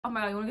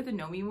my god, you want to get to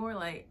know me more?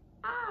 Like,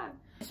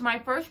 So my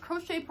first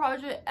crochet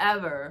project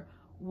ever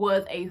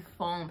was a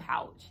phone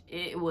pouch.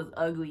 It was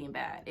ugly and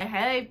bad.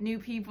 Hey, new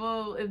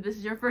people, if this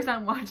is your first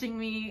time watching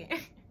me,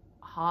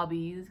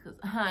 hobbies, because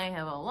I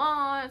have a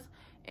lot.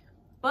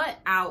 But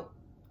I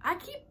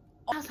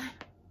was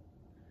like,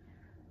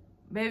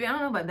 baby, I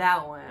don't know about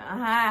that one.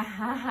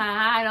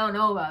 I don't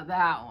know about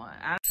that one.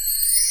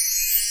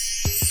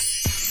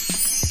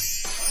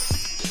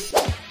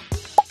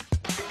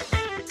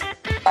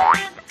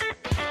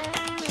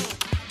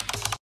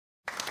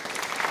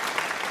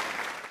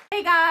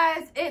 Hey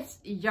guys, it's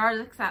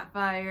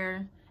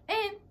Sapphire,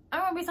 and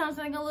I'm gonna be starting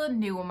something a little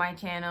new on my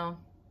channel.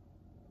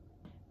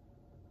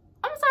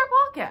 I'm gonna start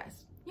a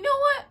podcast. You know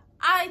what?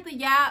 I like to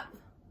yap,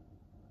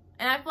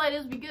 and I feel like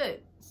this would be good.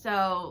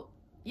 So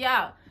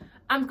yeah,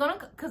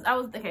 cause I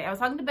was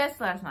talking to Bess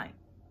last night,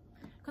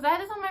 cause I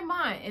had this on my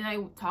mind, and I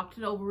talked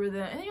it over with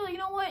them, and you're like, you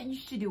know what? You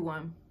should do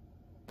one.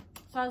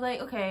 So I was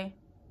like, okay,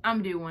 I'm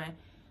gonna do one.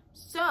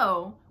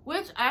 So,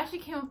 which I actually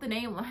came up with the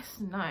name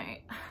last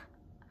night.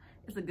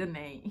 It's a good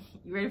name.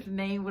 You ready for the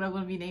name? What I'm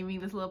going to be naming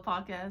this little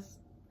podcast?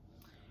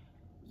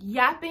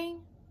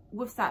 Yapping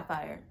with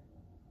Sapphire.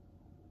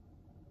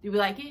 Do we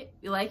like it?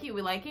 You like it?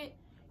 We like it?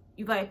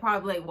 You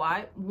probably like,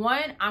 why?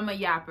 One, I'm a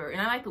yapper, and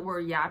I like the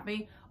word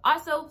yapping.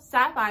 Also,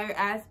 Sapphire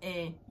as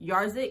in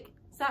Yarzik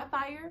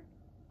Sapphire.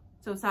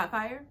 So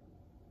Sapphire.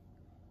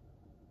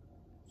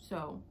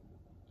 So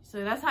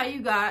that's how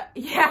you got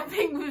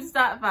Yapping with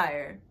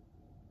Sapphire.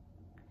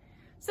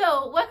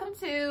 So, welcome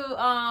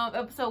to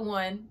episode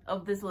 1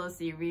 of this little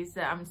series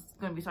that I'm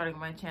going to be starting on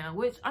my channel,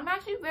 which I'm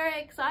actually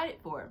very excited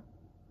for.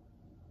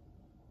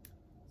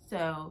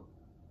 So,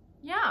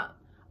 yeah.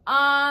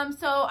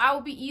 So I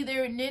will be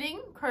either knitting,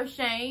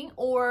 crocheting,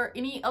 or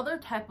any other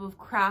type of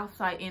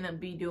crafts I end up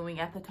doing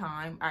at the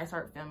time I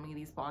start filming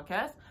these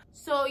podcasts.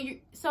 So,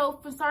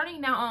 from starting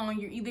now on,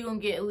 you're either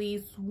going to get at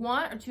least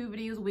 1 or 2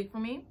 videos a week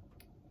from me.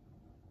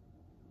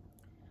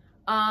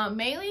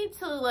 Mainly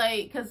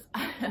to cause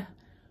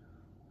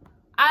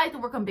I like to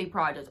work on big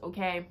projects,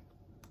 okay?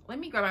 Let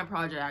me grab my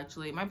project,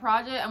 actually. My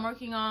project I'm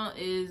working on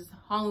is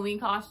Halloween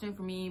costume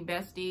for me,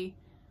 bestie.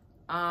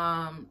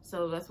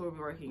 So that's what we're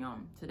working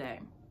on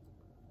today.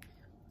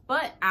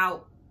 But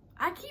I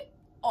keep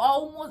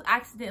almost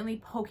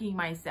accidentally poking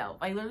myself.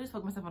 I literally just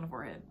poked myself on the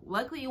forehead.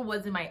 Luckily, it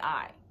wasn't my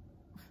eye.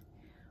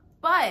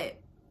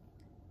 But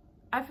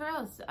I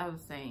forgot what I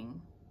was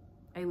saying.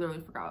 I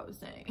literally forgot what I was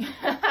saying.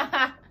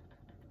 I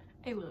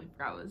literally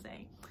forgot what I was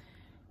saying.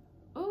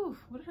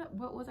 Oof,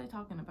 what was I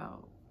talking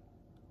about?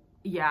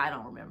 Yeah, I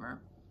don't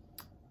remember.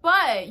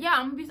 But yeah,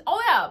 I'm gonna be,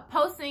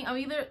 posting. So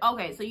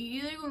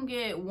you either gonna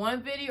get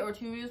 1 video or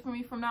 2 videos from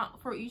me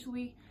for each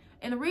week.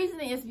 And the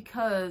reason is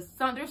because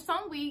there's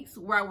some weeks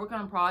where I work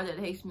on a project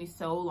that takes me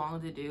so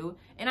long to do,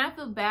 and I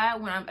feel bad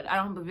when I don't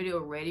have the video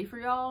ready for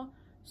y'all.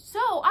 So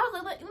I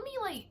was like, let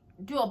me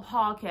do a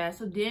podcast.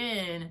 So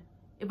then,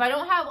 if I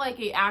don't have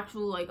a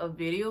actual a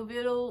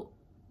video,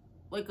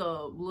 like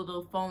a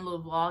little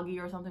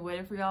vloggy or something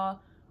waiting for y'all,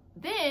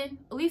 then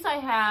at least I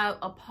have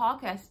a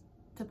podcast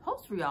to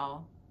post for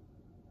y'all.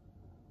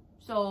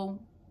 So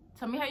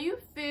tell me how you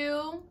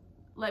feel,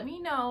 let me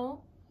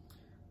know.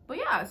 But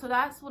yeah, so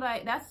that's the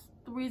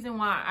reason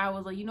why I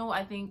was like, you know,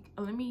 I think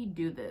let me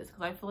do this,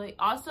 because I feel like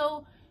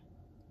also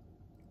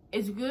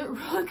it's really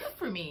good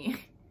for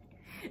me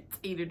to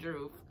eat the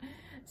truth.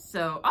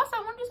 So also I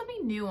want to do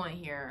something new on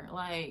here.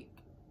 I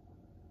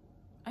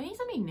need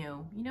something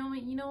new.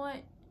 You know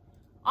what?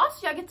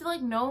 Also, I get to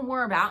know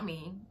more about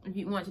me. If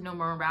you want to know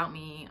more about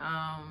me,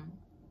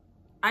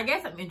 I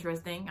guess I'm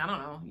interesting. I don't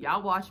know.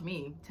 Y'all watch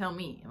me. Tell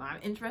me, am I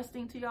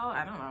interesting to y'all?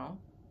 I don't know.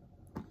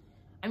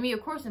 I mean,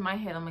 of course, in my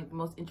head, I'm the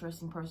most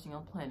interesting person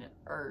on planet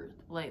Earth.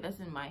 That's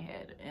in my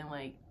head, and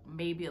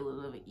maybe a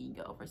little of an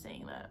ego for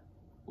saying that.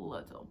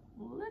 Little.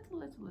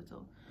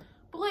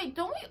 But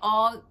don't we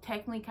all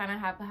technically kind of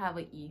have to have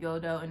an ego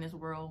though in this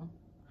world?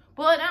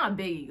 But not a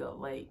big ego.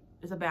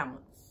 It's a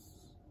balance.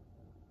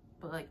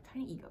 But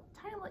tiny ego,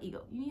 tiny little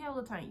ego. You need to have a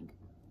little tiny ego.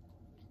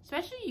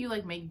 Especially you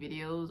make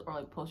videos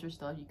or post your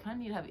stuff. You kind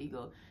of need to have an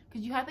ego,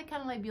 because you have to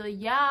kind of be like,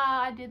 yeah,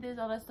 I did this,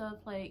 all that stuff.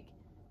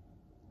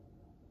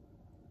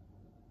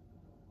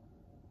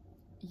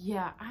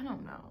 Yeah, I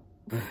don't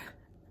know.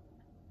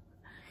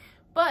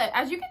 But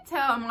as you can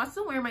tell, I'm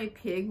also wearing my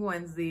pig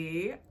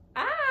onesie.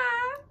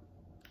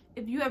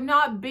 If you have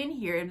not been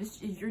here,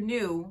 if you're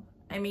new,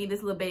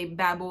 this little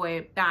bad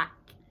boy back.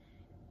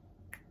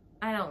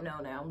 I don't know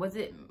now.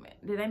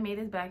 Did I make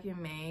this back in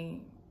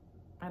May?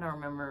 I don't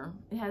remember.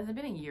 It hasn't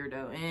been a year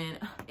though, and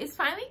it's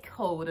finally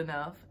cold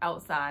enough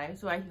outside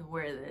so I can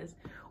wear this,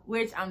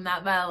 which I'm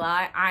not gonna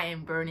lie, I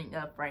am burning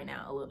up right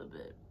now a little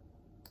bit.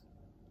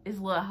 It's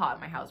a little hot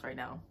in my house right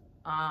now.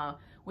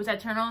 Which I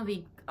turned it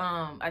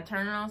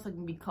on so it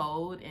can be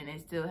cold, and it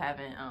still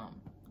haven't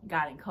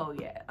gotten cold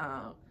yet.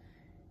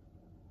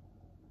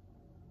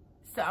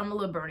 So I'm a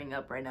little burning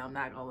up right now. I'm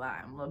not gonna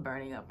lie. I'm a little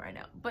burning up right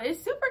now. But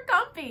it's super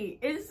comfy.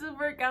 It's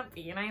super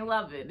comfy, and I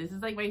love it. This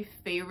is my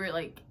favorite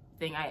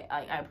thing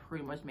I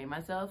pretty much made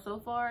myself so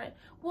far.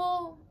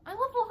 Well, I love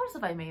a lot of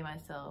stuff I made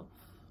myself.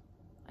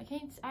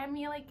 I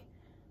mean, like,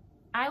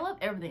 I love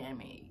everything I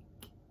make.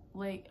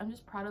 Like, I'm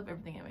just proud of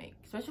everything I make.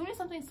 Especially when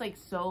something's, like,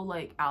 so,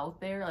 like, out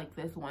there, like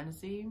this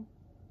onesie.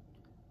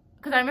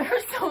 Because I remember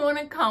someone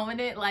had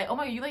commented, like, oh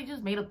my God, you, like,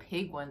 just made a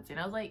pig onesie. And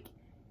I was like,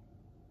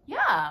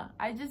 yeah,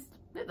 I just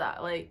did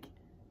that. Like,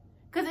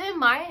 because in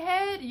my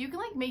head, you can,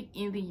 like, make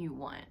anything you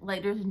want.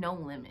 Like, there's no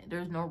limit.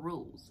 There's no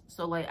rules.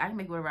 So, like, I can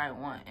make whatever I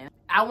want. And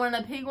I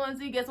wanted a pig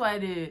onesie. Guess what I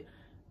did?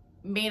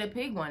 Made a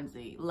pig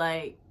onesie.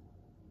 Like,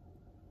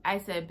 I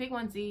said, pig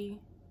onesie.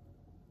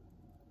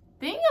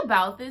 Thing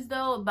about this,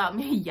 though, about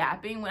me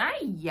yapping, when I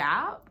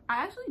yap,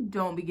 I actually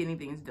don't be getting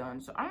things done.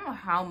 So, I don't know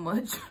how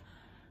much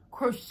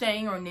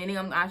crocheting or knitting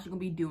I'm actually going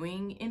to be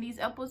doing in these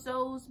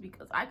episodes.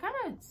 Because I kind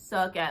of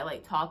suck at,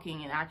 like,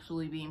 talking and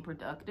actually being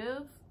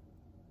productive.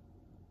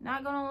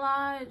 Not gonna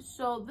lie.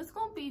 So, this is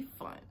going to be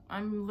fun.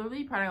 I'm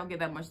literally probably going to get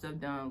that much stuff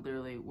done,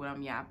 literally, when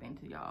I'm yapping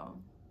to y'all.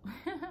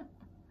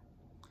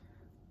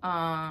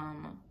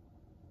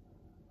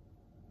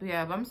 But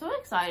yeah, but I'm so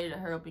excited to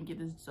hurry up and get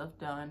this stuff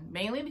done.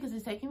 Mainly because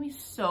it's taking me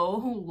so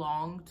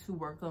long to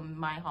work on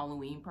my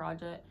Halloween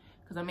project.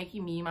 Because I'm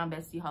making me my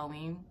bestie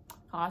Halloween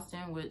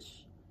costume,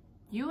 which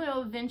you will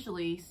know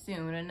eventually,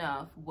 soon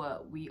enough,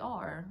 what we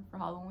are for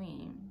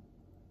Halloween.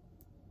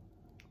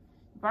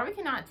 You probably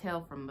cannot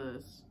tell from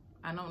this.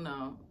 I don't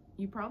know.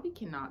 You probably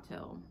cannot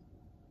tell.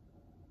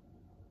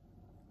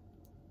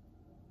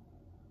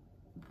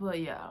 But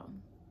yeah.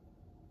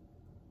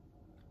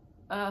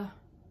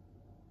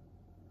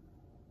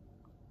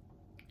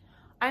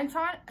 I'm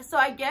trying, so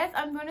I guess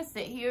I'm gonna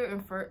sit here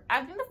and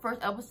I think the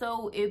first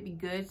episode, it'd be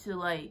good to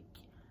like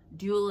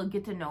do a little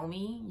get to know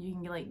me. You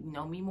can like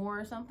know me more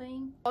or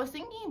something. I was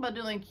thinking about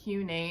doing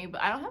Q&A,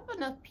 but I don't have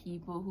enough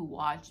people who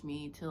watch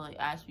me to like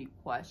ask me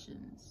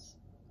questions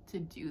to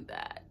do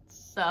that.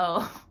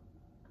 So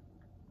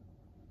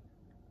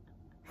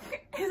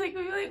it's like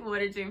maybe like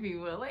 1 or 2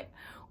 people, like,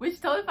 which is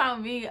totally fine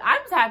with me. I'm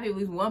just happy at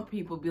least 1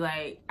 people be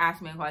like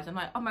ask me a question. I'm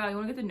like, oh my God, you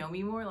wanna get to know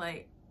me more?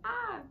 Like,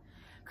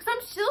 because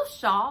I'm still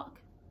shocked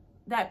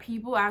that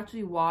people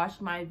actually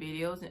watch my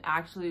videos and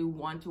actually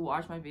want to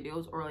watch my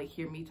videos or like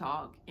hear me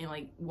talk and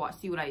like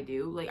see what I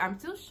do. Like, I'm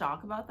still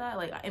shocked about that.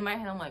 Like, in my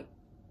head, I'm like,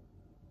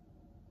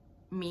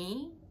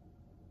 me?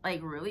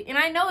 Like, really? And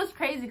I know it's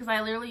crazy because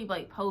I literally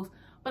like post,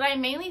 but I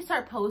mainly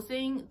start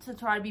posting to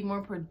try to be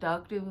more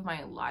productive with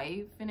my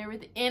life and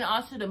everything, and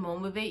also to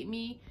motivate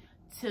me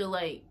to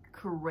like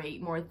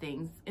create more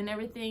things and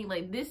everything.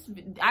 Like, this,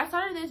 I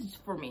started this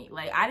for me.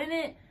 Like, I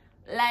didn't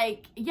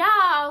like, yeah,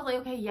 I was like,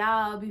 okay,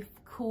 yeah, it'd be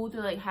cool to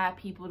like have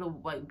people to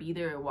like be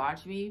there and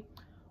watch me,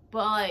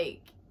 but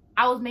like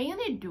I was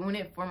mainly doing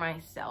it for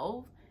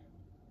myself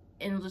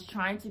and just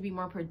trying to be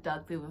more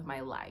productive with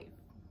my life.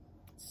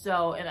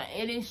 So, and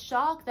it is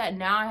shocked that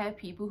now I have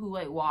people who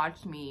like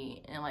watch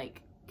me and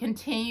like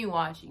continue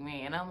watching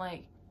me, and I'm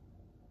like,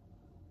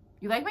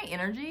 you like my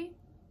energy?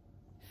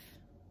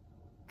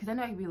 Because I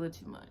know I can be a little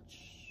too much.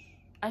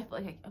 I feel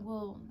like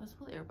well, that's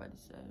what everybody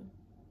said.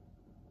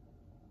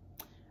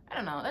 I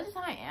don't know, that's just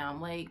how I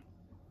am. Like,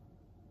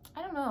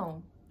 I don't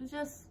know, it's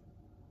just,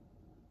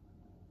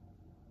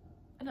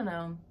 I don't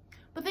know.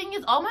 The thing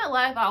is, all my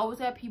life I always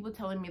have people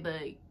telling me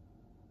like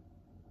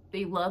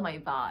they love my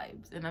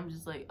vibes, and I'm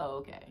just like, oh,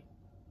 okay.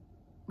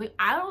 Like,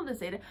 I don't know to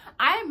say that.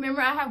 I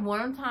remember I had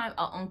one time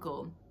an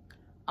uncle,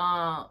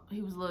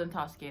 he was a little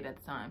intoxicated at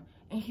the time,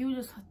 and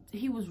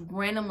he was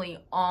randomly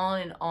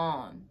on and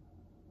on.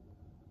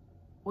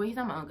 Well, he's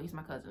not my uncle, he's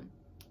my cousin,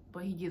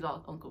 but he gives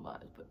off uncle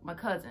vibes. But my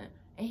cousin,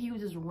 and he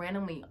was just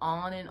randomly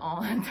on and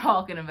on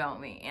talking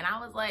about me. And I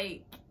was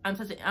like, I'm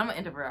an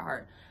introvert at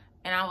heart.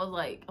 And I was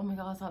like, oh my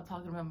God, stop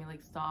talking about me.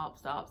 Like, stop,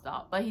 stop,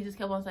 stop. But he just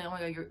kept on saying, oh my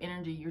God, your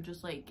energy, you're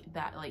just like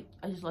that. Like,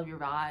 I just love your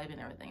vibe and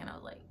everything. And I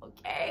was like,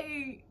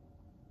 okay,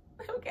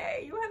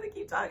 okay, you don't have to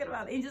keep talking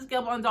about it. He just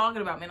kept on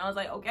talking about me. And I was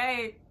like,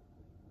 okay,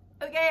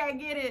 okay, I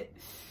get it.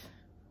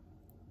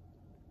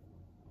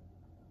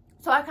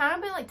 So I kind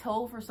of been like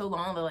told for so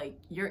long that like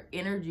your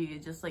energy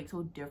is just like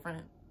so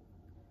different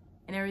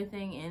and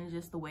everything, and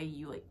just the way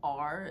you like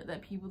are,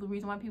 that people, the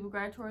reason why people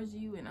gravitate towards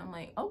you. And I'm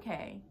like,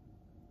 okay.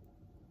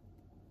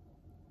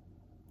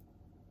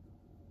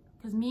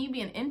 Because me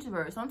being an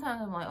introvert,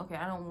 sometimes I'm like, okay,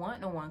 I don't want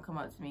no one to come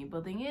up to me. But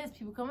the thing is,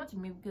 people come up to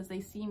me because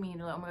they see me and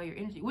they're like, oh my God, your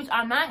energy. Which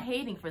I'm not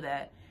hating for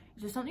that.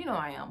 It's just something, you know,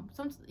 I am.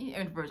 Some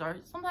introverts are.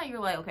 Sometimes you're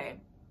like, okay,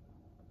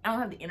 I don't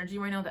have the energy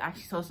right now to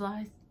actually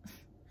socialize.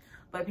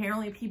 But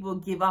apparently people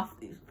give off,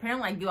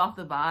 I give off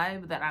the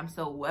vibe that I'm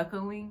so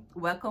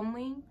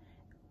welcoming,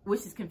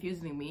 which is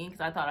confusing to me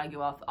because I thought I give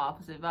off the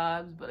opposite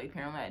vibes, but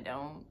apparently I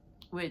don't,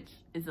 which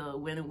is a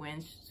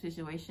win-win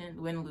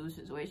situation, win-lose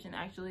situation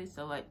actually.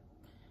 So like,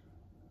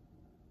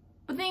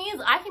 the thing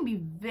is, I can be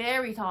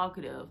very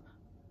talkative,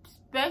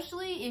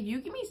 especially if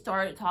you get me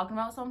started talking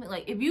about something.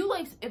 Like,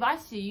 if I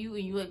see you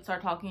and you like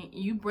start talking,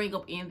 you bring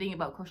up anything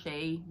about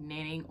crochet,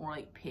 knitting, or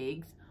like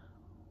pigs,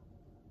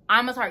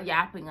 I'm gonna start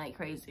yapping like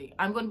crazy.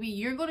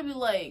 You're gonna be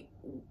like,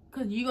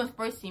 cause you're gonna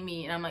first see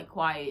me and I'm like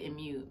quiet and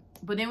mute.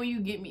 But then when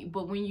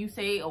you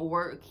say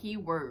a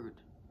keyword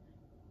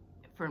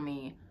for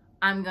me,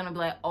 I'm gonna be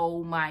like,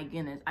 oh my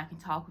goodness, I can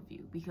talk with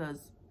you,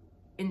 because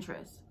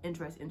interest.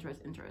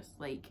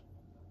 Like,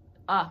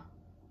 yeah,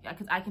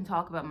 because I can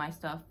talk about my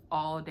stuff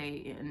all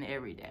day and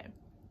every day.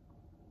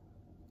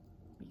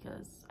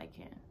 Because I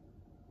can.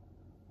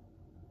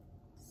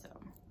 So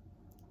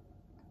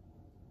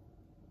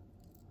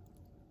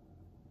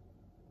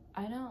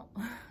I don't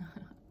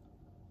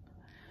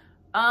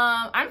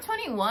I'm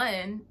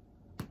 21.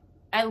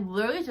 I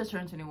literally just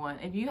turned 21.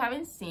 If you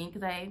haven't seen,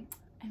 because I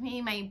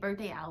made my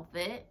birthday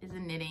outfit is a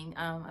knitting,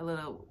 a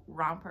little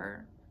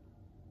romper.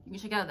 You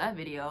can check out that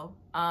video.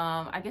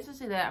 I guess to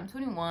say that I'm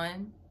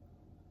 21.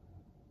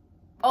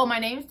 Oh, my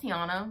name is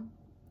Tiana,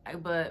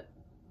 but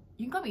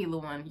you can call me either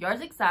one.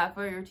 Yarzik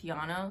Sapphire or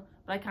Tiana,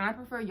 but I kind of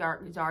prefer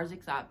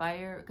Yarzik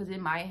Sapphire, because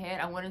in my head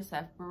I want to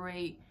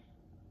separate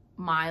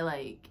my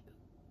like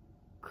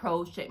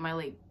crochet, my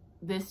like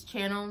this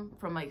channel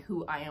from like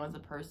who I am as a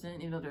person,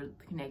 even though they're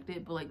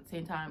connected, but like at the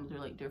same time they're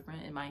like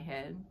different in my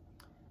head.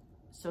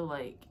 So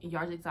like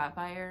Yarzik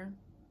Sapphire,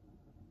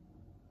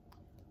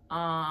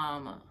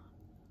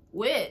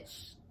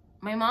 which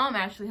my mom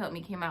actually helped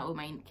me came up with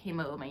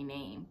my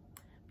name,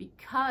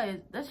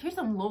 because here's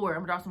some lore. I'm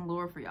gonna drop some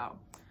lore for y'all.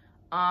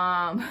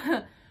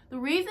 The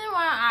reason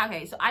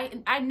why so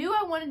I knew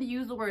I wanted to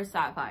use the word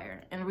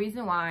sapphire, and the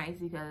reason why is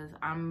because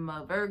I'm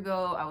a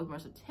Virgo. I was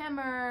born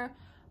September.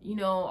 You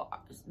know,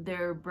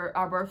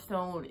 our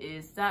birthstone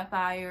is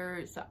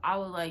sapphire, so I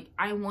was like,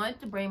 I wanted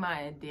to bring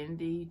my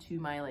identity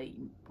to my like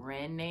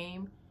brand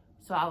name.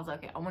 So I was like,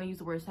 okay, I want to use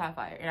the word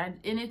sapphire, and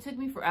it took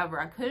me forever.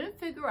 I couldn't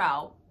figure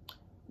out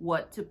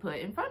what to put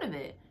in front of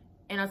it,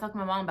 and I was talking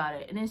to my mom about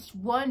it, and then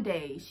one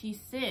day she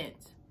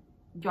sent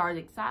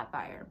Yarzik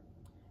Sapphire,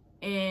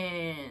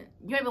 and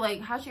you might be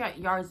like, how she got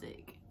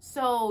Yarzik?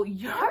 So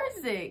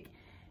Yarzik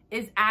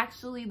is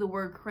actually the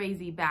word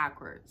crazy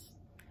backwards.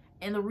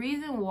 And the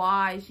reason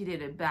why she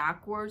did it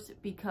backwards,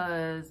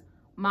 because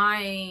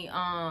my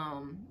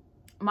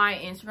my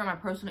Instagram, my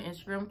personal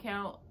Instagram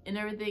account and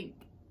everything,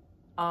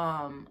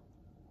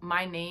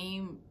 my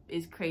name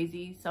is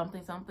crazy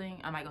something.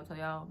 I'm not gonna tell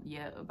y'all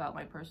yet about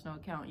my personal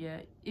account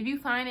yet. If you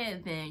find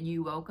it, then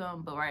you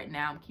welcome, but right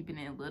now I'm keeping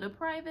it a little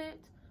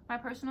private, my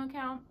personal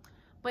account.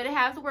 But it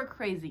has the word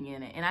crazy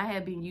in it, and I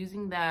have been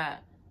using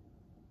that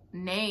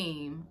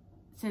name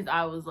since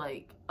I was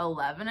like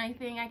 11, I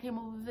think. I came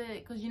up with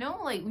it because, you know,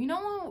 like, you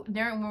know,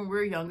 when we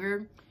were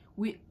younger,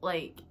 we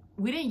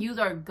didn't use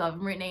our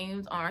government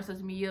names on our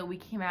social media. We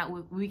came up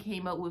with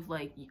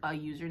like a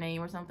username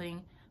or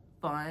something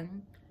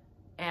fun,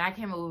 and I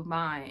came up with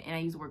mine, and I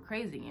used the word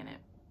crazy in it.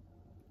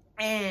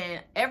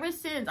 And ever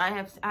since,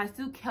 I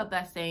still kept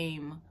that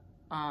same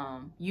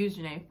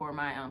username for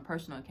my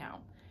personal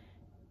account.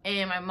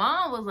 And my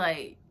mom was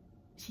like,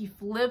 she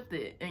flipped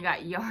it and got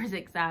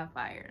Yarzik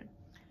Sapphire.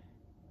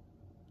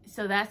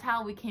 So that's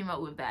how we came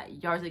up with that,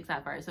 Yarzik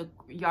Sapphire. So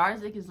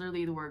Yarzik is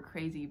literally the word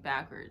crazy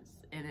backwards,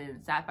 and then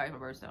Sapphire is my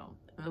birthstone,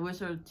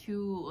 which are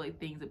two like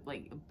things that,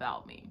 like,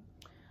 about me.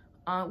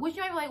 Which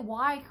you might be like,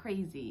 why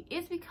crazy?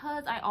 It's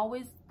because I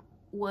always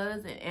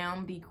was and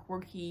am the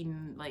quirky,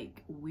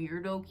 like,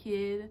 weirdo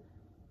kid.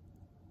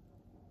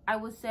 I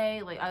would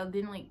say, like, I was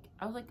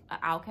like an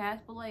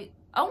outcast, but like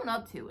I went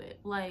up to it,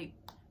 like,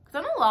 because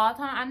I know a lot of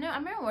time I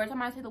remember every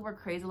time I say the word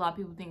crazy, a lot of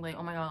people think like,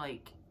 oh my god,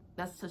 like,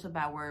 that's such a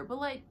bad word. But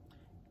like,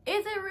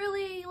 is it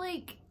really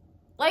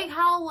like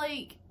how,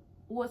 like,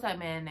 what's that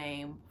man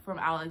name from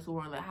Alex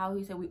Warren, like, how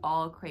he said we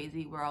all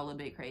crazy, we're all a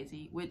bit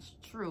crazy, which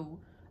true.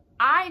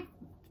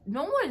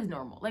 No one is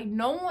normal. Like,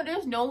 no one,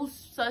 there's no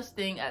such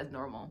thing as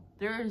normal.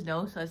 There is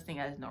no such thing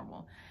as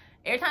normal.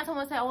 Every time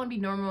someone says I want to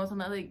be normal or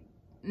something, like,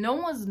 no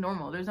one's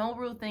normal. There's no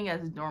real thing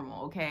as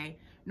normal, okay?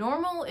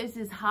 Normal is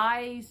this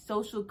high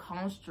social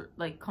construct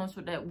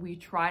that we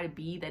try to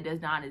be that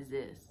does not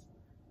exist.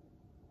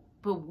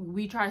 But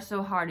we try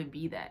so hard to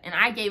be that. And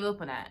I gave up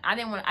on that. I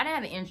didn't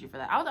have the energy for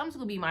that. I'm just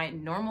gonna be my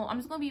normal, I'm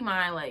just gonna be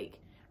my, like,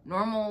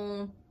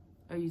 normal,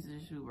 I use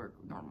this word,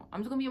 normal.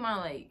 I'm just gonna be my,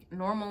 like,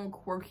 normal,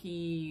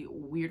 quirky,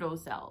 weirdo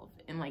self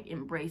and, like,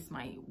 embrace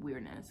my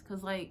weirdness.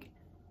 Cause, like,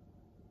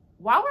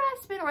 why would I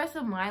spend the rest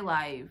of my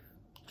life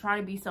trying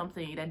to be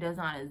something that does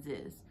not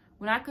exist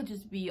when I could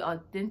just be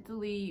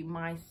authentically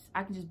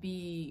I could just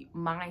be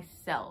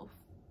myself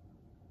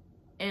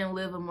and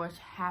live a much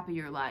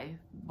happier life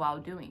while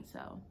doing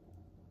so.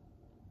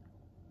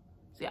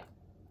 So yeah,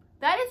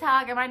 that is how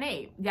I got my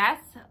name.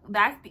 That's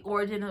the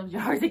origin of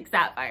Yarzik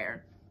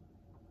Sapphire.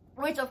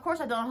 Which, of course,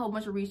 I've done a whole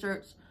bunch of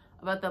research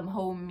about the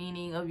whole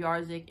meaning of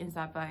Yarzik and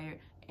Sapphire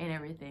and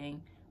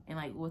everything, and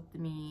like what the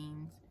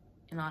means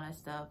and all that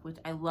stuff, which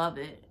I love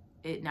it.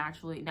 It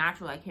naturally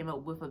I came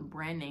up with a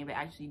brand name that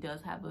actually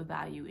does have a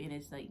value in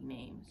its, like,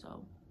 name.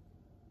 So,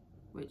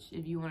 which,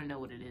 if you want to know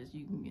what it is,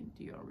 you can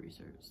do your own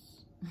research.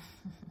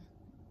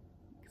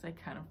 Because I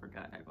kind of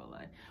forgot, not gonna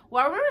lie.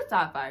 Well, I remember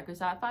Sapphire, because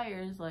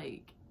Sapphire is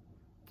like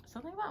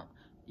something about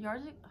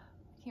Yarzik.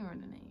 I can't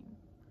remember the name.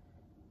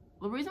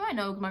 The reason I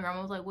know, because my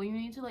grandma was like, well, you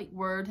need to, like,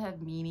 words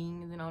have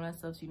meanings and all that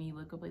stuff, so you need to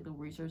look up, like, the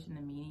research and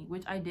the meaning,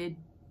 which I did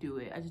do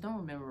it. I just don't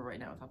remember right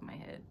now off the top of my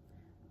head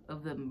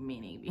of the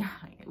meaning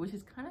behind it, which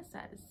is kind of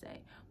sad to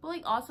say. But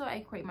like also I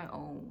create my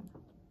own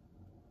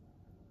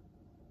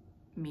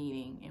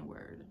meaning and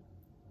word.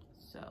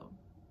 So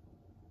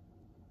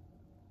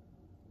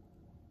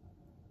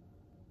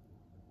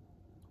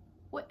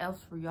what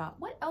else for y'all?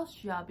 What else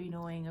y'all be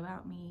knowing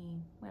about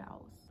me? What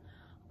else?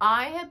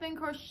 I have been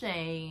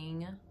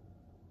crocheting.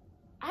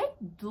 I'm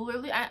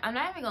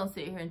not even gonna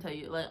sit here and tell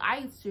you, like,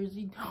 I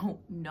seriously don't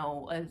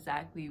know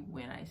exactly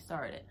when I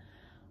started.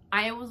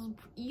 I was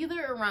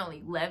either around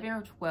like 11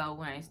 or 12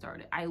 when I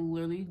started. I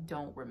literally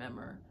don't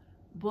remember,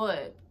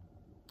 but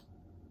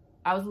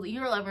I was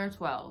either 11 or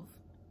 12.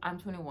 I'm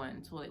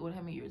 21, so like,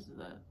 how many years is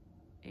that?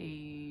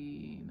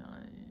 8, 9,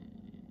 10.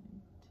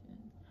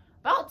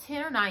 About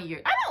 10 or 9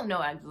 years. I don't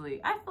know actually.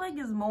 I feel like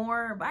it's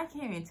more, but I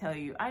can't even tell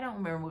you. I don't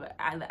remember what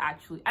I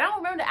don't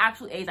remember the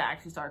actual age I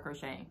actually started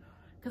crocheting.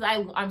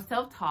 Because I'm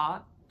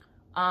self-taught.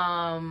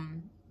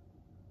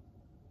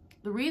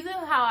 The reason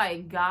how I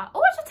got, I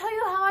should tell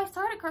you how I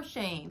started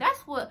crocheting.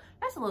 That's a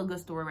little good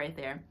story right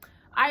there.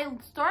 I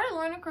started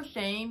learning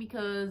crocheting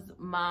because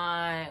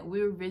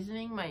we were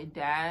visiting my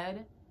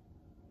dad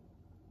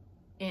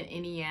in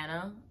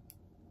Indiana,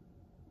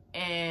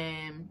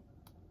 and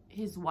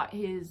his wife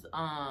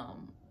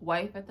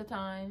at the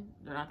time,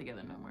 they're not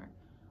together no more.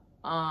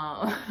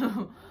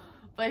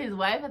 But his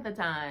wife at the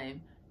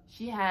time,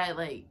 she had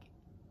like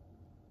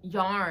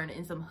yarn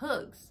and some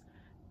hooks,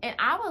 and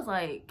I was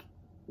like,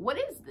 what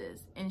is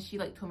this? And she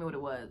like told me what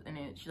it was, and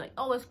then she's like,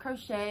 oh, it's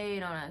crochet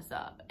and all that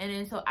stuff. And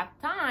then so at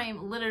the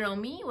time, little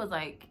me was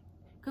like,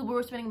 because we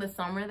were spending the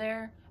summer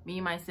there, me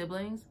and my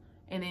siblings,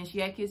 and then she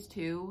had kids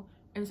too,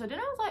 and so then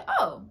I was like,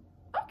 oh,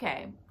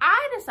 okay.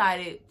 I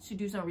decided to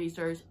do some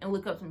research and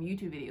look up some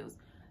YouTube videos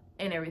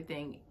and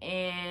everything,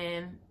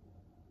 and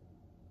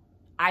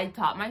I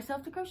taught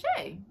myself to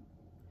crochet,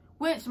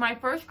 which my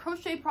first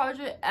crochet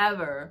project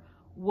ever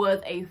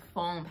was a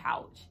phone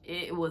pouch.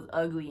 It was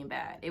ugly and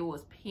bad. It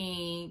was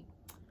pink.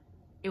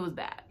 It was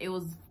bad. It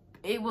was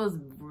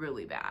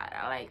really bad.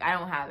 Like, I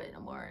don't have it no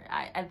more.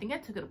 I think I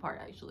took it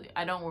apart actually.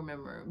 I don't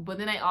remember. But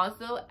then I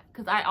also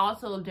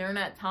during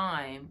that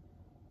time,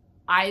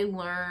 I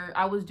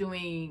was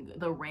doing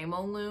the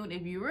rainbow loom.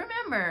 If you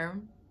remember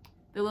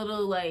the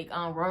little like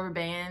rubber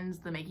bands,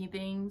 the making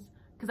things,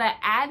 because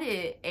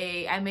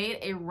I made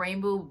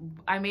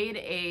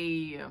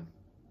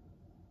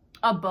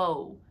a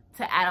bow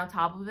to add on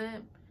top of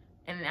it,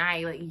 and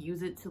I like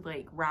use it to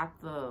like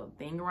wrap the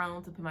thing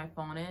around to put my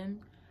phone in.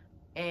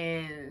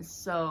 And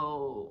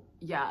so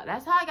yeah,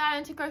 that's how I got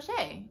into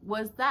crochet,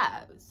 was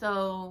that.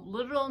 So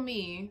little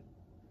me,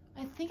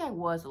 I think I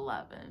was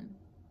 11.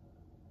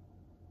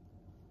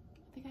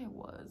 I think I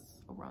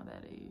was around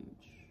that age.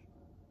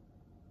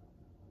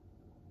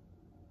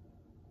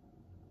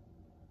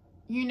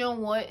 You know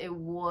what it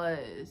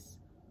was,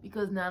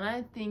 because now that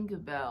I think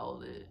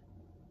about it,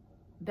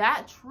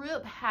 that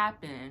trip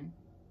happened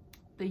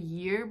the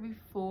year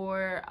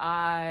before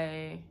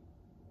I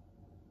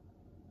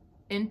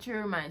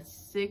entered my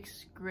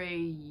 6th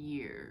grade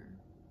year.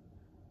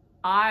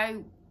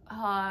 How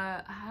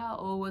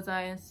old was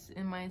I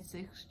in my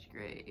 6th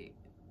grade?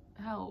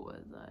 How old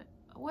was I?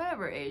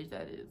 Whatever age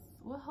that is.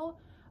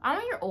 I'm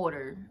a year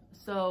older.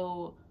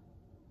 So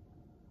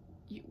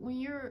when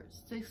you're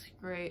 6th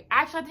grade,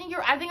 actually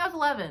I think I was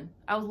 11.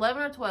 I was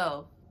 11 or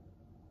 12.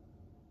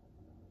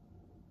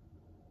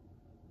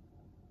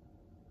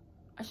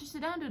 I should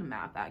sit down and do the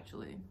math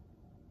actually.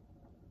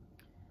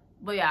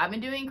 But yeah, I've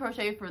been doing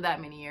crochet for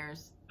that many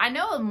years. I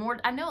know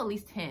at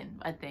least 10,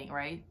 I think,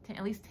 right?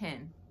 At least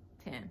 10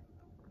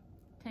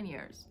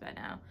 years by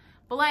now.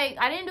 But like,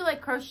 I didn't do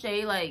like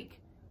crochet like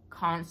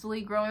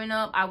constantly growing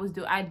up.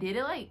 I did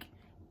it like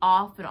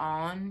off and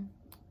on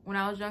when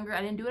I was younger. I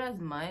didn't do it as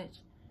much,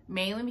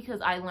 mainly because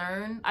I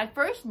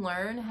first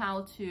learned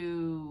how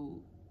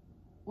to,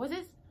 did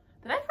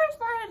I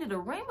first learn how to do the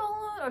rainbow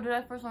loom, or did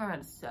I first learn how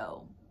to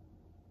sew?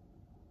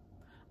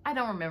 I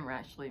don't remember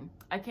actually.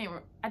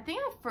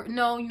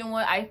 No, you know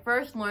what? I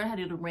first learned how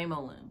to do the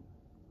rainbow loom.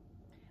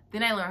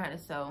 Then I learned how to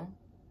sew.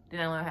 Then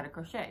I learned how to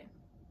crochet.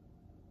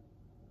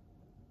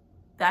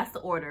 That's the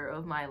order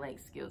of my like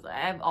skills. I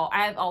have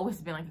always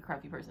been like a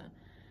crafty person.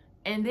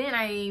 And then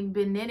I've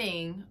been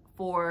knitting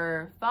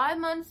for 5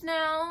 months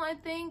now, I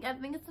think. I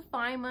think it's the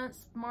 5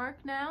 months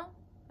mark now.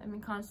 I've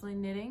been constantly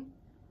knitting.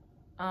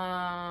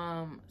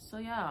 So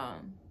yeah.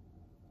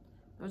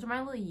 Those are my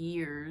little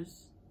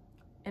years.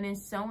 And then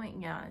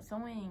sewing, yeah,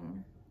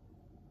 sewing.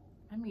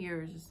 How many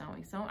years is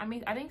sewing?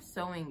 I think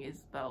sewing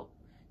is about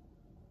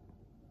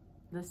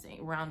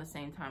around the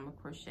same time of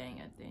crocheting,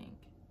 I think.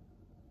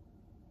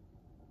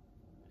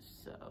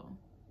 So,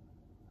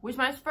 which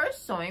my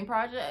first sewing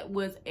project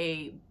was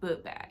a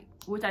book bag,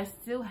 which I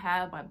still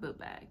have my book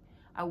bag.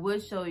 I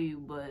would show you,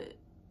 but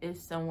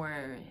it's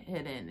somewhere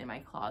hidden in my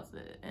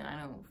closet, and I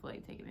don't feel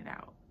like taking it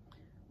out.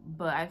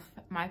 But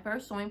my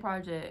first sewing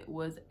project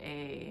was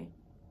a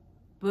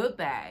book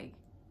bag,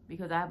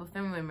 because I have a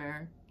family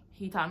member.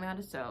 He taught me how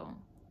to sew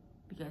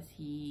because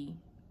he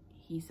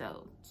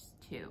sews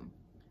too.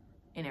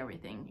 and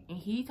everything. And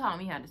he taught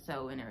me how to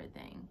sew and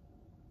everything.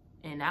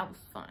 And that was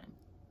fun.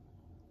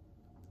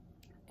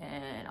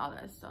 And all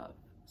that stuff.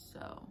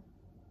 So,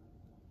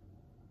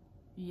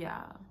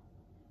 yeah.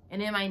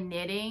 And then my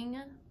knitting,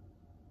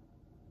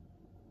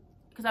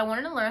 because I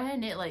wanted to learn how to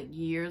knit like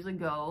years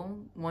ago.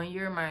 One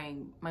year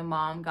my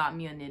mom got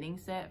me a knitting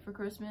set for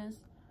Christmas.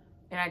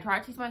 And I tried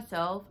to teach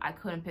myself. I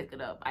couldn't pick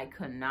it up. I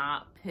could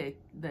not pick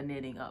the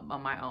knitting up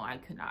on my own. I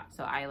could not.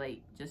 So I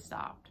like just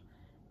stopped.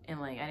 And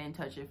like I didn't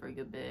touch it for a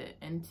good bit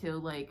until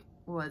like,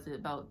 what was it,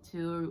 about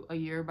a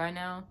year by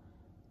now.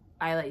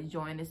 I like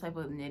joined this type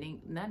of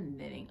knitting, not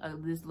knitting,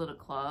 this little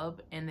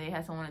club, and they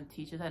had someone to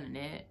teach us how to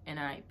knit, and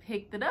I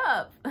picked it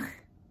up.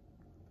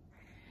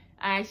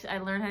 I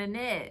learned how to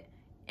knit,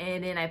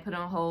 and then I put it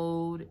on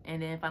hold,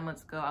 and then 5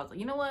 months ago I was like,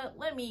 you know what,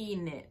 let me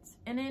knit.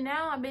 And then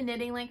now I've been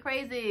knitting like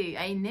crazy.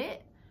 I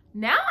knit.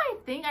 Now I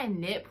think I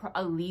knit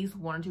at least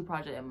 1 or 2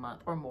 projects a month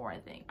or more. I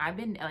think I've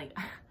been like,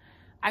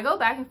 I go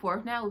back and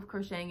forth now with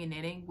crocheting and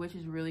knitting, which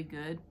is really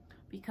good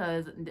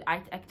because I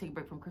can take a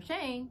break from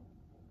crocheting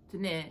to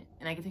knit,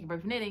 and I can take a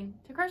break from knitting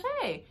to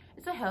crochet.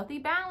 It's a healthy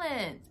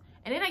balance.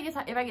 And then if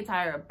I get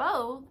tired of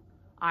both,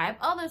 I have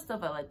other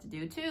stuff I like to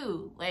do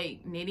too,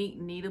 like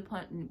knitting,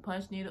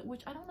 punch needle,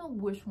 which I don't know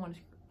which one is.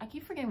 I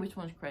keep forgetting which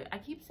one's correct. I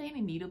keep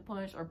saying needle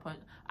punch or punch.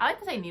 I like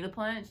to say needle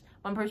punch,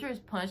 but I'm pretty sure it's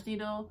punch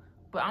needle.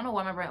 But I don't know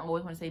why my brain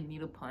always want to say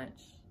needle punch,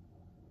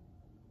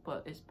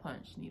 but it's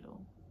punch needle.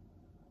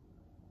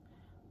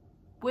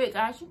 Which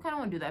I actually kind of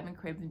want to do that. I've been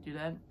craving to do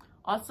that.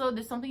 Also,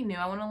 there's something new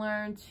I want to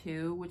learn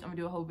too, which I'm gonna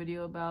do a whole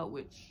video about,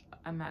 which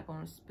I'm not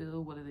going to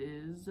spill what it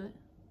is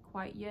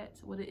quite yet.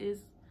 What it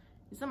is,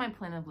 it's on my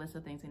plan of list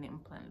of things I need to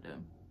plan to do.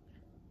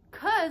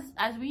 Cause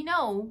as we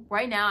know,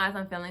 right now as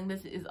I'm filming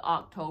this is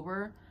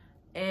October,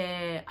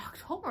 and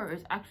October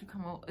is actually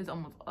is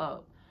almost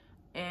up,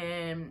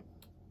 and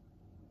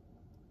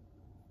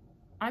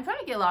I'm trying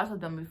to get a lot of stuff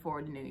done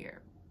before the new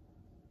year.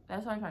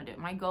 That's what I'm trying to do.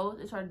 My goal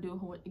is try to get a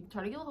whole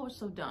bunch of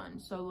stuff done.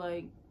 So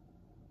like,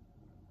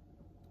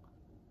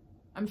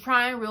 I'm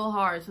trying real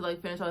hard to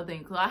like finish all the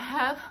things. Cause I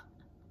have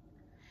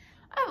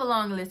a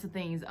long list of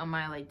things on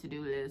my like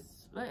to-do list.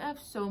 Like I have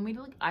so many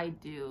like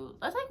ideas.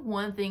 That's like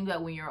one thing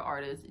that when you're an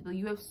artist, like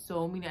you have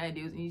so many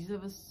ideas and you just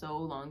have so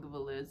long of a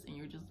list, and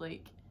you're just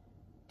like,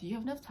 do you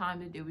have enough time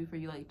to do before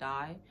you like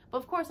die? But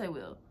of course I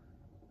will.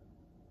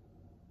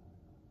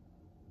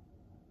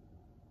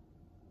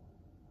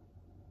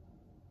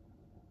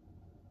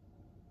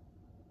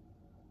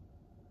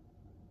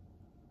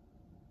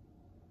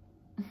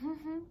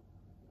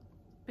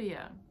 But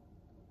yeah.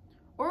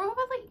 Or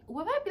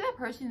what if I be that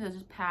person that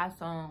just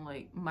pass on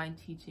like my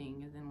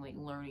teachings and like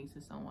learnings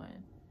to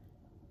someone?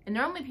 And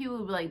normally people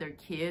would be like their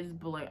kids,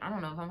 but like I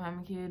don't know if I'm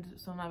having kids,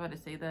 so I'm not about to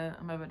say that.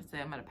 I'm not about to say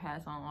I'm about to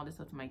pass on all this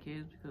stuff to my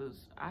kids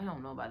because I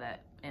don't know about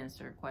that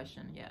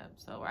question yet.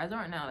 So as of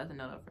right now, that's a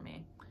no for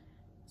me.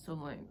 So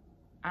like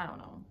I don't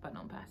know if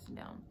I'm passing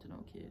down to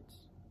no kids.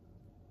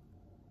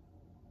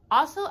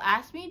 Also,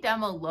 ask me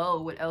down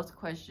below what else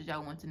questions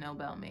y'all want to know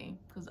about me,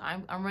 because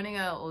I'm running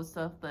out of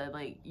stuff that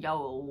like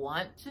y'all will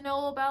want to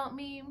know about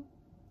me.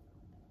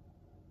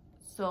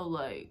 So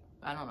like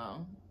I don't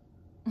know.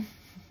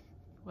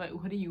 Like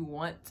what do you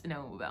want to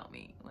know about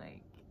me?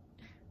 Like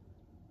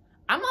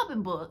I'm up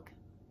in book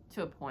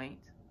to a point,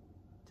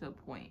 but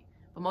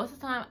most of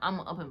the time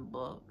I'm up in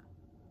book.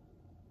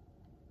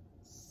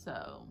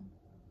 So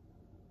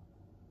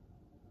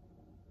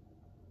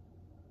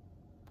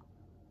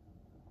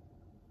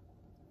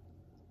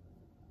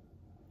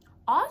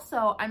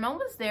also, I'm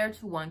almost there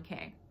to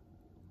 1K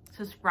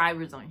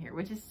subscribers on here,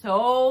 which is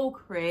so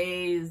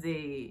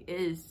crazy. It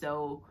is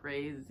so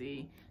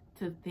crazy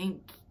to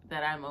think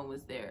that I'm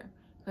almost there.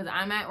 Because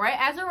I'm at,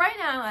 as of right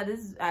now,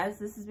 as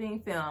this is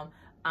being filmed,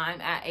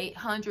 I'm at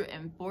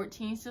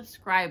 814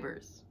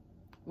 subscribers,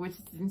 which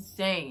is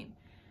insane.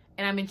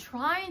 And I've been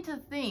trying to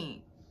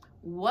think,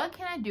 what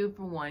can I do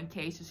for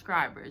 1K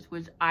subscribers,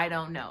 which I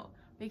don't know.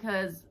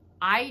 Because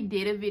I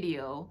did a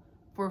video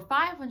for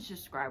 500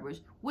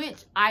 subscribers,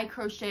 which I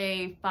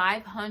crochet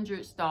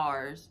 500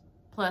 stars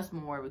plus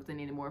more because I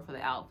needed more for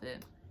the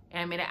outfit,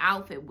 and I made an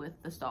outfit with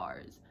the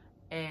stars,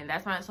 and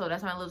that's my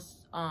little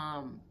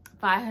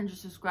 500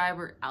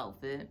 subscriber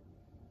outfit,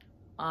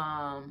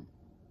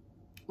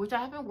 which I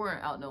haven't worn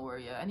out nowhere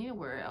yet. I need to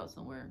wear it out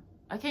somewhere.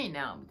 I can't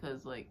now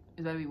because like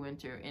it's gonna be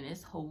winter and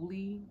it's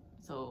holy,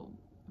 so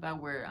if I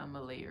wear it, I'm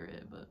gonna layer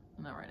it, but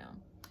not right now.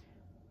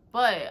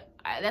 But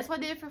that's what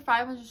I did for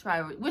 500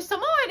 subscribers. Which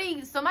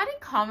somebody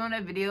commented on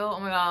that video. Oh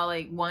my god,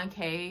 like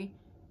 1K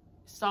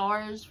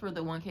stars for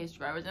the 1K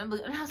subscribers. And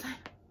I was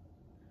like,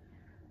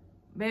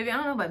 baby, I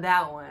don't know about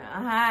that one.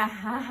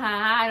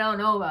 I don't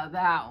know about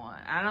that one.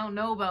 I don't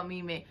know about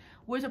me, man.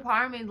 Which a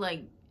part of me is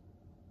like,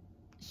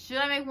 should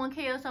I make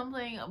 1K or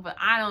something? But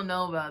I don't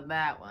know about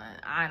that one.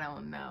 I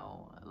don't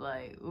know.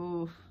 Like,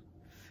 oof.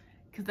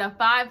 Because that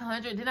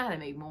 500, then I had to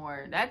make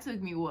more. That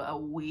took me, what, a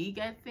week,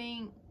 I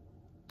think?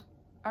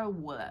 Or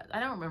what? I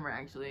don't remember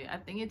actually. I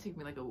think it took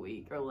me like a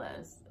week or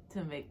less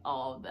to make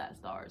all of that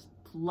stars.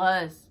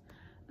 Plus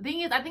The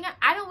thing is,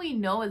 I don't really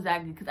know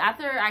exactly, because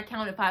after I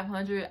counted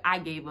 500, I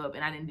gave up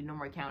and I didn't do no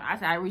more counting. I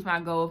said I reached my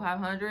goal of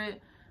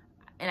 500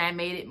 and I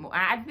made it more.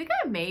 I think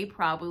I made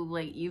probably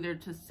like either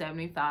to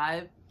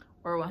 75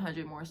 or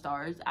 100 more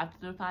stars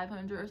after the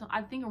 500 or something.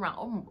 I think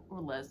around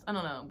or less. I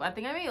don't know, but I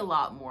think I made a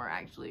lot more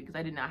actually, because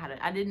I did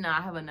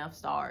not have enough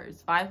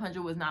stars. 500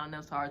 was not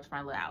enough stars for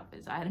my little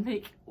outfit, so I had to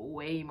make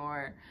way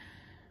more.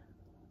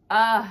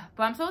 But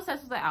I'm so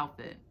obsessed with the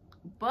outfit.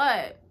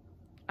 But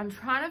I'm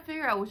trying to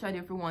figure out what should I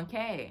do for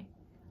 1K.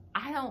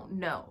 I don't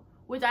know.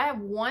 Which I have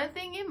one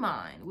thing in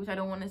mind, which I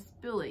don't want to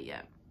spill it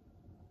yet.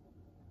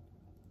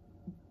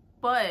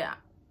 But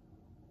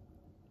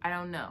I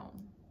don't know.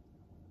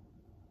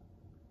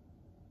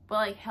 But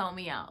like, help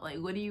me out. Like,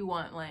 what do you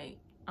want? Like,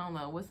 I don't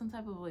know. What's some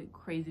type of like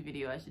crazy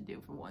video I should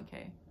do for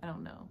 1K? I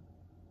don't know.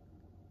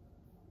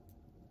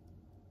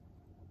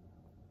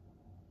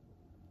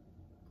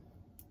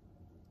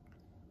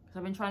 Because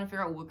I've been trying to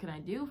figure out what can I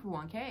do for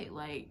 1K.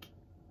 Like,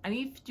 I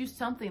need to do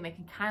something that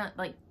can kind of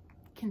like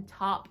can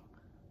top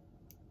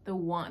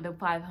the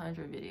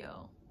 500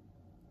 video,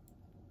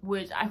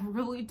 which I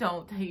really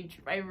don't take.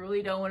 I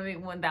really don't want to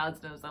make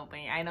 1,000 or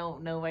something. I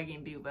don't know if I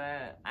can do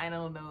that. I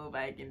don't know if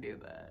I can do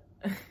that.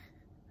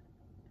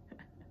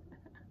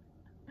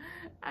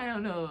 I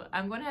don't know.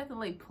 I'm gonna have to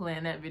like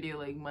plan that video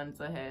like months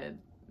ahead.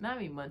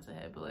 Not even months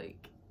ahead, but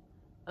like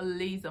at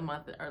least a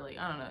month, or like,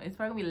 I don't know. It's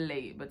probably gonna be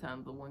late by the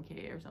time the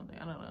 1K or something.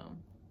 I don't know.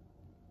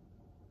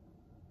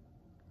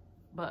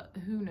 But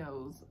who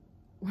knows?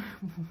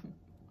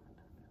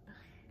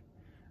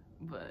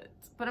 but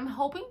I'm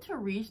hoping to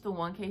reach the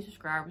 1K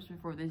subscribers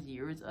before this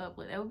year is up.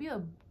 Like, that would be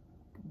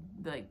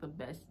like the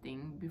best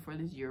thing before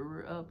this year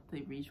we're up,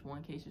 to reach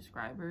 1K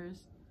subscribers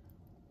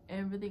and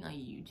everything on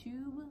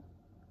YouTube.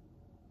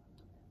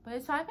 But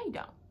it's fine if I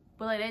don't.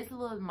 But like, that's a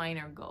little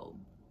minor goal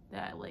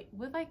that like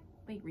would like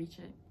reach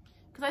it.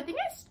 Because I think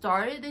I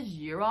started this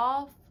year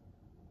off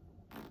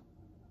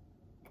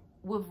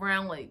with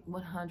around like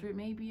 100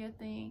 maybe, I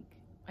think.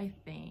 I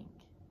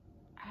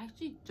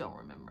actually don't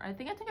remember. I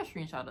think I took a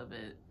screenshot of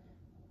it.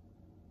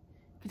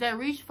 Because I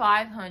reached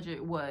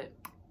 500,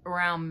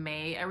 around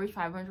May. I reached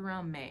 500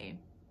 around May.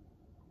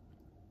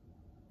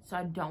 So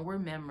I don't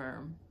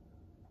remember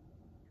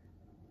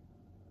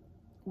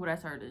what I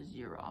started this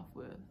year off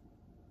with.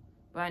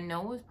 But I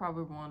know it was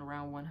probably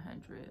around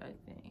 100, I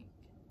think.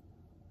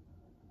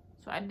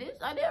 So I did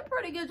a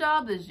pretty good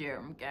job this year,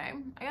 okay?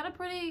 I got a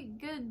pretty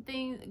good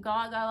thing.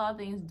 Got a lot of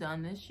things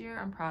done this year.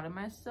 I'm proud of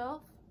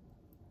myself.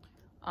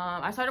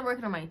 I started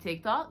working on my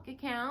TikTok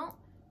account,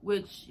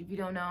 which, if you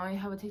don't know, I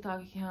have a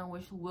TikTok account,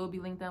 which will be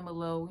linked down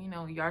below. You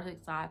know,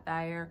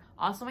 Sapphire.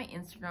 Also my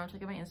Instagram.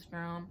 Check out my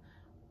Instagram.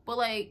 But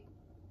like,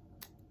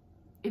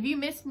 if you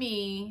missed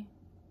me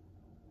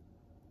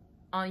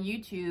on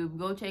YouTube,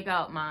 go check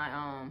out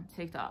my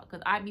TikTok,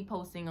 because I be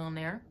posting on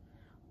there.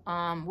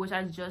 Which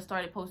I just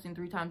started posting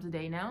 3 times a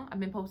day now. I've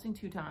been posting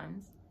 2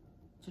 times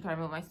to try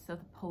to motivate myself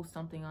to post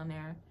something on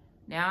there.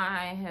 Now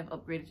I have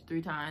upgraded to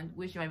 3 times,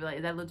 which you might be like,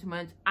 is that a little too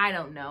much? I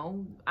don't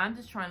know. I'm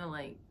just trying to,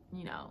 like,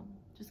 you know,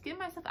 just get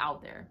myself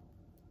out there.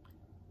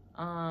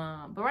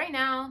 But right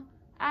now,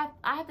 I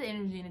have the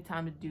energy and the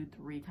time to do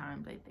 3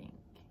 times, I think.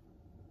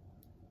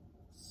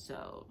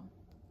 So,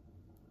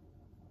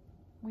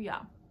 well,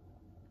 yeah,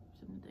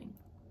 something.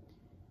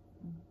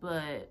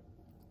 But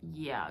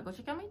yeah, go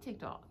check out my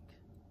TikTok.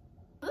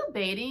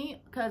 Debating,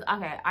 because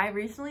okay, I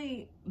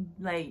recently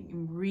like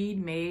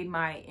remade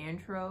my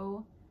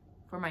intro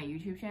for my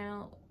YouTube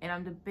channel, and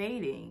I'm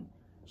debating,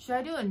 should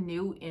I do a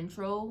new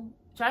intro?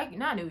 Should I,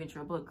 not a new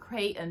intro, but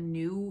create a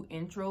new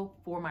intro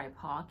for my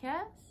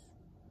podcast?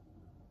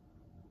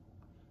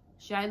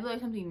 Should I do like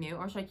something new,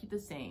 or should I keep the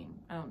same?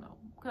 I don't know,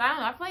 because I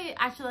don't know. I feel like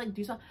I should like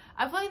do something.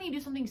 I feel like I need to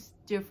do something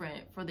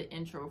different for the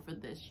intro for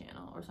this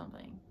channel or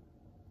something.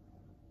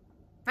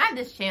 Not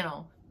this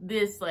channel,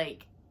 this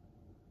like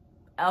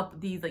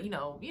up these, like, you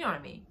know what I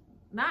mean.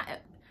 Not,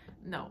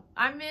 no,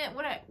 I meant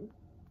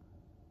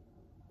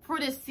for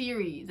this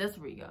series. That's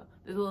where we go.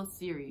 This little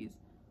series.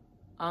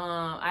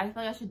 I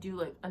feel like I should do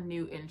like a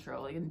new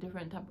intro, like a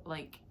different type,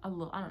 like a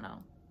little, I don't know.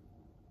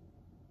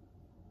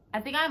 I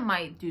think I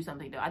might do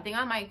something though. I think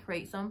I might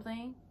create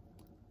something,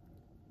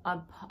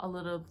 a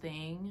little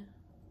thing.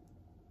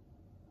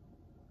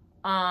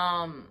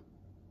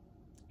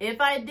 If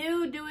I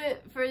do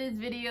it for this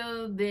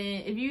video,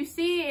 then if you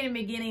see it in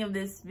the beginning of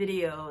this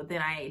video,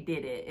 then I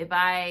did it.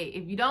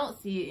 If you don't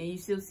see it and you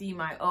still see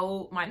my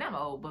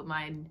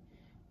my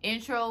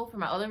intro for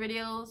my other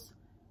videos,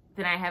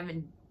 then I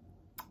haven't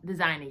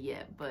designed it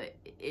yet, but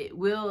it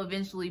will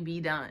eventually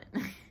be done.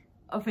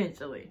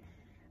 Eventually.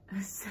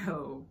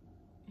 So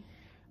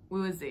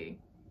we will see.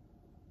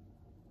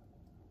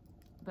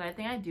 But I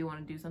think I do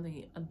want to do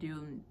something,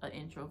 do an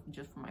intro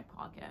just for my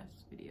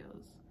podcast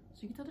videos,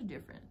 so you can tell the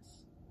difference.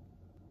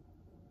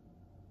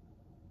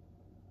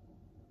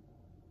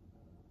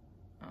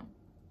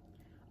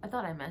 I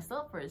thought I messed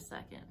up for a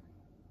second.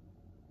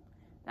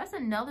 That's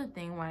another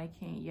thing why I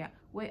can't. Yeah.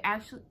 Wait,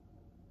 actually,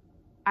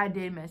 I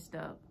did messed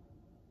up.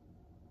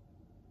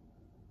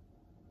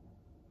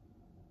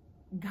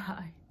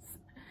 Guys,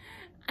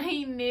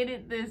 I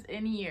knitted this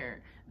in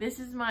here. This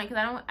is my,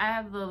 because I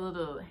have the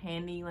little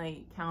handy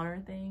like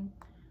counter thing.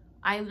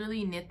 I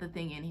literally knit the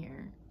thing in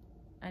here.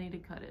 I need to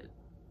cut it.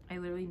 I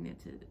literally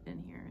knitted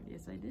in here.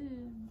 Yes, I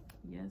did.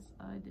 Yes,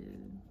 I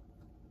did.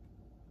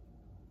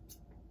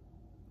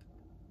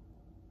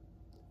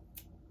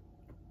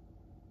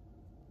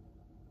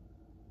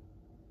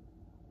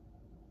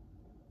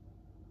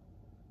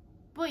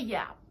 But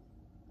yeah,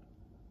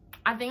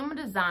 I think I'm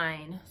gonna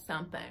design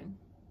something.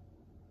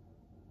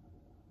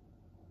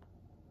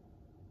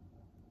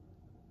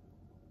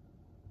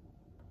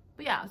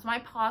 But yeah, so my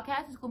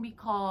podcast is gonna be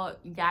called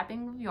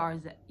Yapping with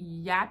Yards.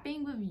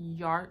 Yapping with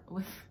Yard.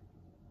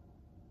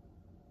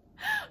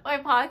 My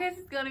podcast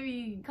is gonna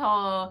be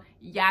called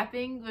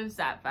Yapping with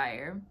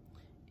Sapphire,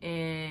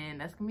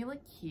 and that's gonna be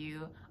like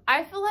cute.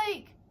 I feel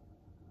like,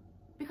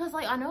 because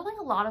like I know like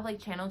a lot of like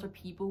channels or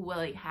people will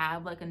like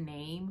have like a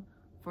name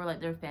for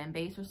like their fan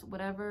base or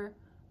whatever,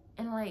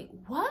 and like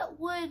what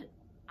would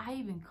I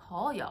even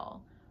call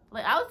y'all?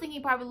 Like I was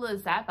thinking probably little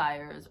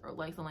sapphires or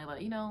like something like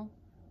that, you know,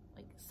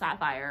 like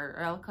sapphire,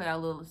 or I'll call y'all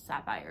little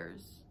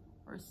sapphires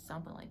or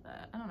something like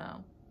that. I don't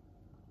know.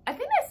 I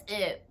think that's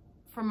it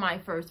for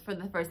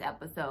the first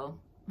episode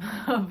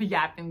of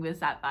Yapping with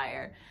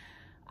Sapphire.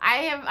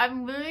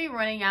 I'm literally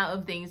running out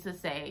of things to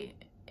say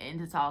and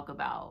to talk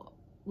about,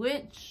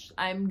 which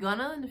I'm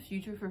gonna in the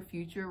future for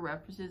future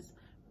references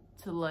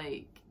to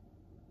like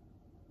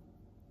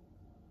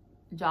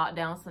jot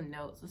down some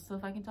notes of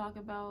stuff I can talk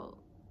about.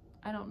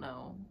 I don't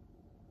know.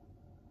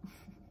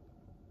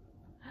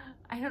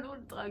 I don't know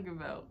what to talk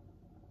about.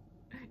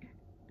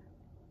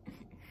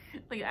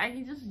 Like I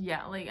can just,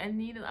 yeah, like I'm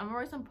gonna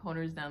write some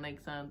pointers down, like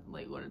some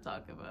like what to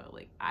talk about.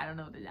 Like I don't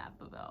know what to yap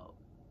about.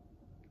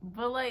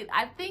 But like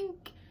I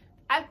think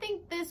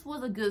this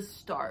was a good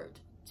start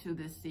to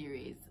this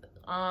series.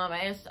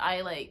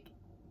 I like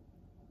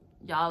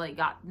y'all like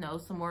got to know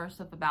some more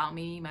stuff about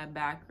me, my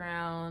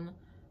background,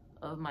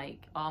 of my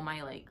all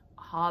my like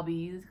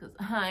hobbies, because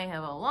I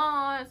have a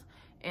lot,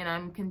 and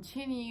I'm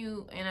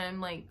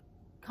like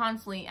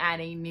constantly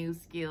adding new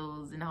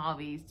skills and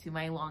hobbies to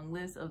my long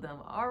list of them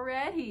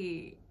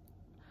already,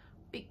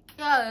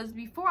 because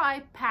before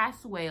I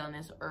pass away on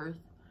this earth,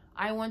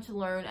 I want to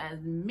learn as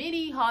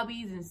many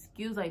hobbies and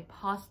skills I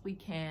possibly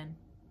can.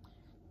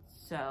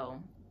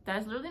 So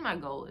that's literally my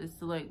goal, is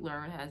to like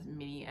learn as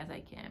many as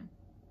I can.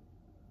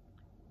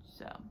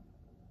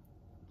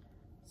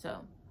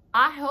 So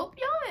I hope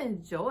y'all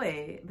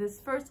enjoy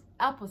this first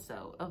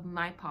episode of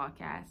my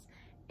podcast,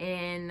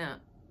 and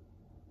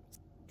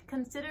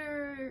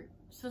consider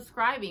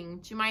subscribing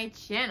to my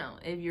channel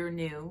if you're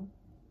new.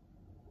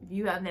 If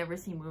you have never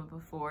seen me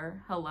before,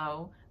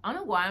 hello. I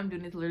don't know why I'm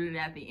doing this literally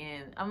at the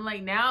end. I'm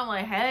like,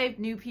 hey,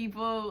 new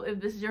people, if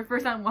this is your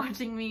first time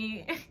watching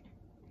me.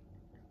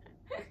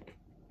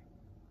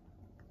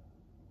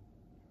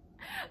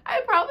 I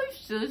probably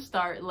should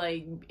start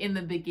like in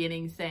the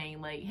beginning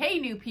saying like, hey,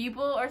 new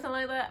people, or something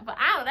like that. But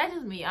I don't, that's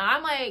just me.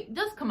 I'm like,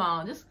 just come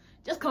on, just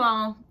come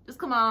on, just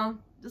come on,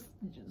 just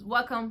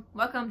welcome,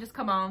 just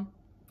come on.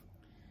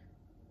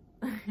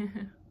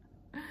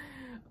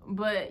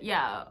 But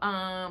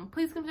yeah,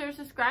 please consider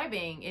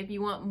subscribing if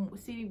you want to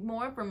see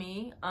more from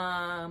me,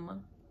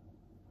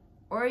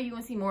 or you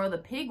want to see more of the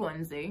pig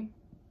onesie.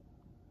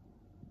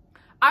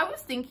 I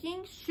was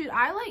thinking, should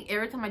I like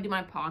every time I do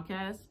my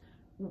podcast,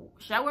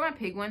 should I wear my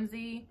pig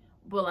onesie?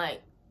 But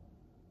like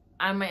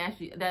I might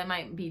actually, that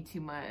might be too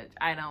much,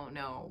 I don't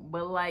know.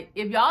 But like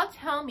if y'all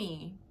tell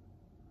me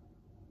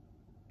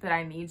that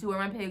I need to wear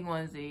my pig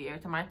onesie every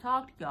time I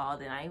talk to y'all,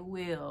 then I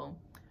will.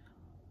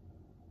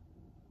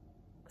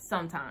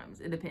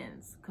 Sometimes it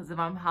depends, because if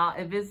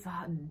it's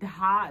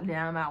hot, then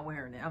I'm not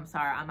wearing it. I'm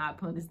sorry, I'm not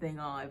putting this thing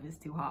on if it's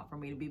too hot for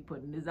me to be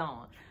putting this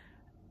on.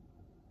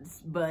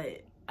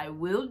 But I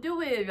will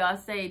do it if y'all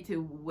say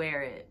to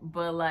wear it.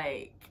 But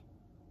like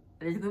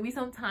there's gonna be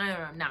some time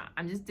where I'm not.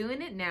 I'm just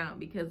doing it now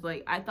because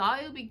like I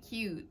thought it would be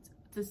cute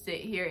to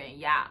sit here and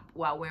yap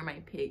while wearing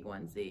my pig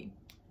onesie.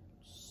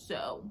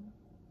 So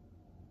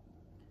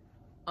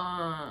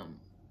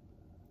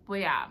but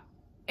yeah,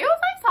 it was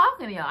nice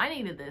talking to y'all. I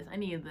needed this.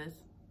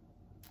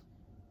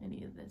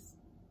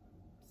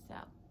 So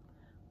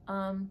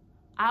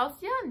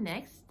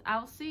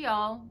I'll see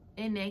y'all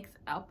in next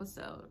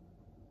episode.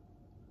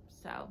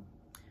 So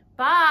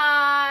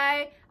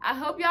bye. I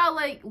hope y'all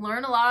like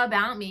learn a lot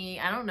about me.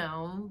 I don't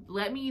know,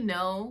 let me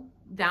know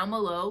down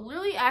below.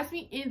 Literally ask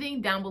me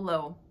anything down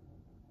below.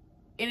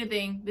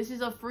 Anything. This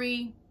is a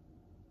free,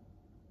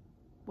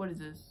 what is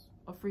this?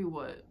 A free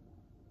what?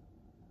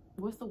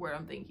 What's the word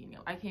I'm thinking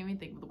of? I can't even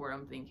think of the word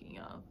I'm thinking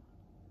of.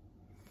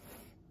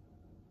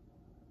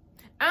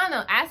 I don't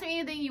know. Ask me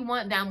anything you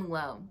want down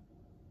below.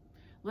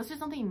 Let's do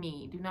something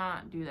mean. Do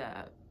not do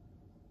that.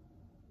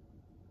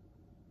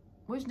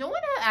 Which no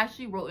one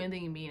actually wrote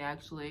anything mean,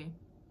 actually.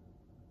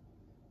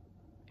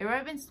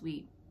 Everybody been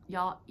sweet.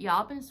 Y'all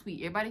been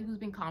sweet. Everybody who's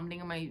been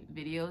commenting on my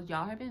videos,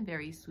 y'all have been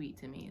very sweet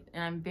to me.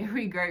 And I'm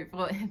very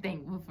grateful and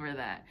thankful for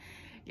that.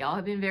 Y'all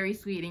have been very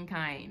sweet and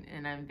kind,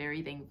 and I'm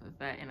very thankful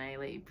for that, and I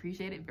like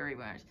appreciate it very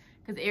much.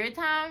 Because every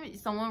time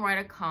someone write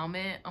a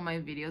comment on my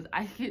videos,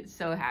 I get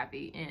so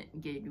happy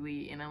and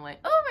giggly, and I'm like,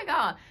 oh my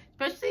god.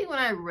 Especially when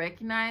I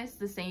recognize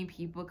the same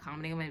people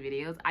commenting on my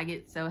videos, I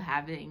get so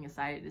happy and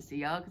excited to see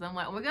y'all, because I'm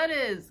like, oh my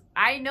goodness,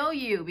 I know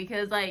you.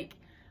 Because like,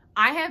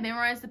 I have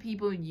memorized the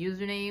people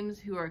usernames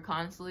who are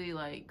constantly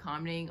like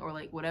commenting or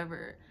like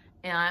whatever,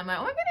 and I'm like,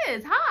 oh my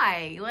goodness,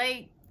 hi.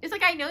 Like, it's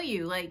like I know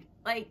you, like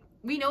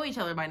we know each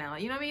other by now,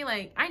 you know what I mean?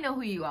 Like, I know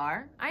who you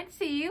are. I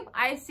see you.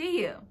 I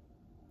see you.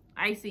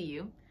 I see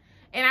you.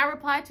 And I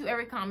reply to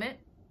every comment,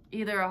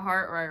 either a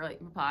heart or I like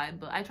reply,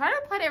 but I try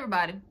to reply to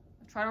everybody.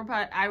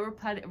 I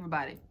reply to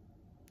everybody.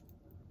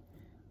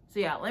 So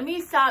yeah, let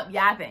me stop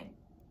yapping.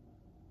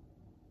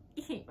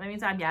 Let me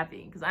stop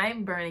yapping, because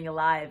I'm burning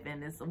alive in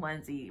this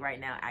onesie right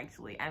now,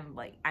 actually.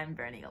 I'm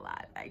burning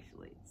alive,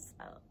 actually.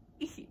 So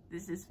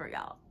this is for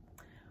y'all.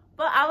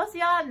 But I will see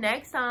y'all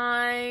next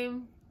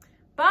time.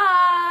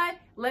 Bye.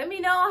 Let me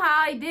know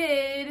how I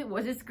did.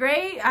 Was this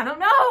great? I don't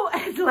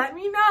know. Let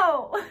me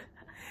know.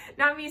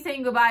 Not me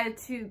saying goodbye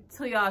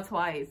to y'all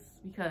twice,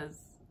 because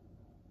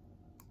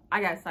I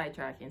got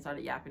sidetracked and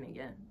started yapping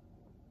again.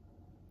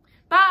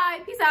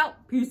 Bye. Peace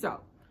out. Peace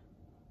out.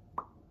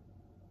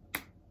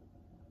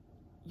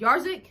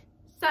 Yarzik,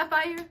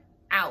 Sapphire,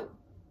 out.